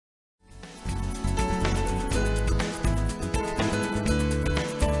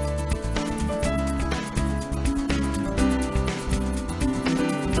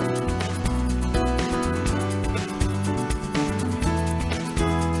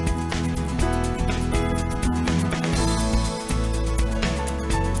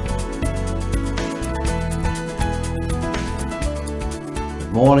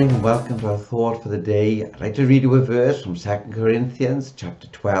Morning and welcome to our thought for the day. I'd like to read you a verse from 2 Corinthians chapter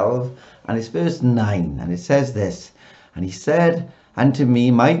 12, and it's verse 9, and it says this: "And he said unto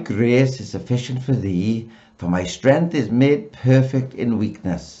me, My grace is sufficient for thee, for my strength is made perfect in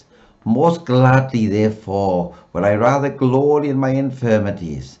weakness. Most gladly therefore would I rather glory in my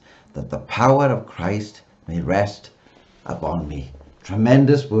infirmities, that the power of Christ may rest upon me."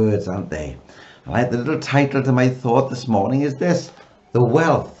 Tremendous words, aren't they? And the little title to my thought this morning is this: the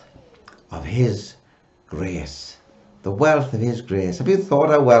wealth of his grace. The wealth of his grace. Have you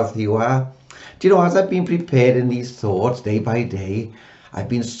thought how wealthy you are? Do you know, as I've been prepared in these thoughts day by day, I've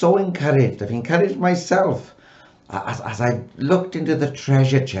been so encouraged. I've encouraged myself as I've looked into the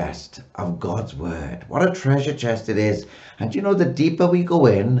treasure chest of God's word. What a treasure chest it is. And you know, the deeper we go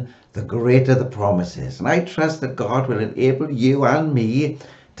in, the greater the promises. And I trust that God will enable you and me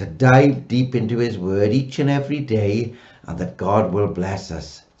to dive deep into his word each and every day, and that God will bless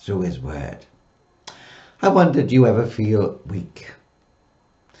us through his word. I wonder, do you ever feel weak?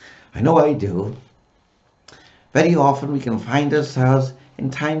 I know I do. Very often we can find ourselves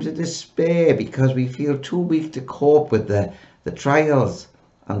in times of despair because we feel too weak to cope with the trials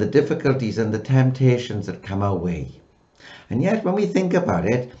and the difficulties and the temptations that come our way. And yet when we think about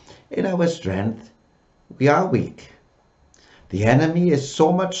it, in our strength, we are weak. The enemy is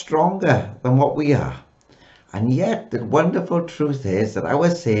so much stronger than what we are. And yet the wonderful truth is that our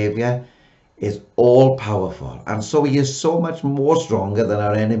Saviour is all powerful, and so he is so much more stronger than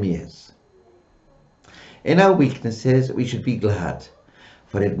our enemy is. In our weaknesses we should be glad,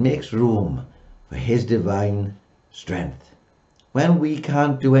 for it makes room for his divine strength. When we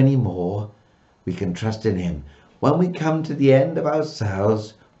can't do any more, we can trust in him. When we come to the end of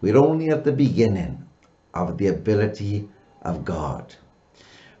ourselves, we're only at the beginning of the ability of God.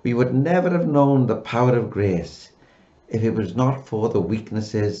 We would never have known the power of grace if it was not for the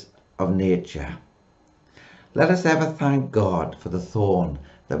weaknesses of nature. Let us ever thank God for the thorn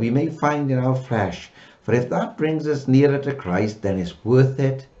that we may find in our flesh, for if that brings us nearer to Christ, then it's worth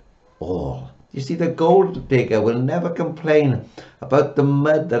it all. You see, the gold digger will never complain about the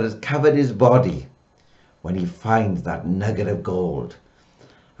mud that has covered his body when he finds that nugget of gold.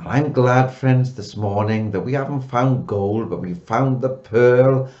 And I'm glad, friends, this morning that we haven't found gold, but we found the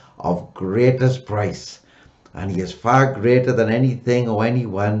pearl of greatest price. And he is far greater than anything or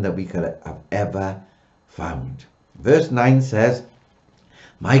anyone that we could have ever found. Verse 9 says,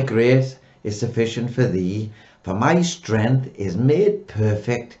 "My grace is sufficient for thee, for my strength is made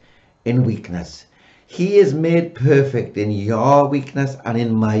perfect in weakness." He is made perfect in your weakness and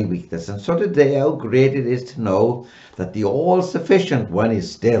in my weakness. And so today, how great it is to know that the all-sufficient one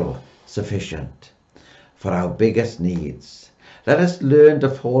is still sufficient for our biggest needs. Let us learn to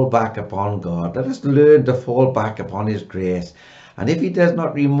fall back upon God. Let us learn to fall back upon his grace. And if he does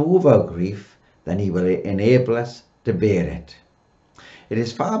not remove our grief, then he will enable us to bear it. It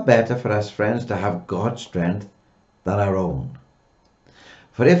is far better for us, friends, to have God's strength than our own.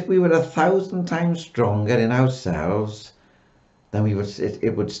 For if we were 1,000 times stronger in ourselves, then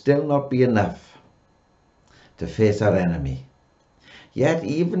it would still not be enough to face our enemy. Yet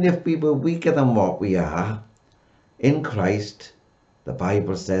even if we were weaker than what we are, in Christ, the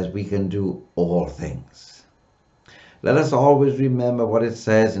Bible says we can do all things. Let us always remember what it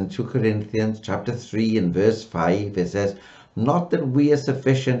says in 2 Corinthians chapter 3 and verse 5. It says, "Not that we are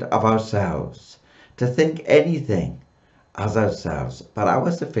sufficient of ourselves to think anything as ourselves, but our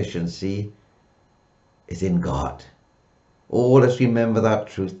sufficiency is in God." Oh, let's remember that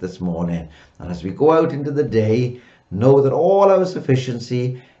truth this morning. And as we go out into the day, know that all our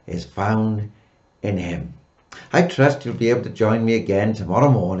sufficiency is found in him. I trust you'll be able to join me again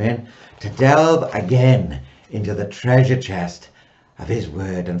tomorrow morning to delve again into the treasure chest of his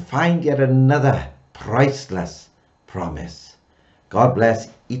word and find yet another priceless promise. God bless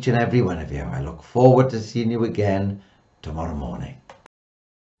each and every one of you. I look forward to seeing you again tomorrow morning.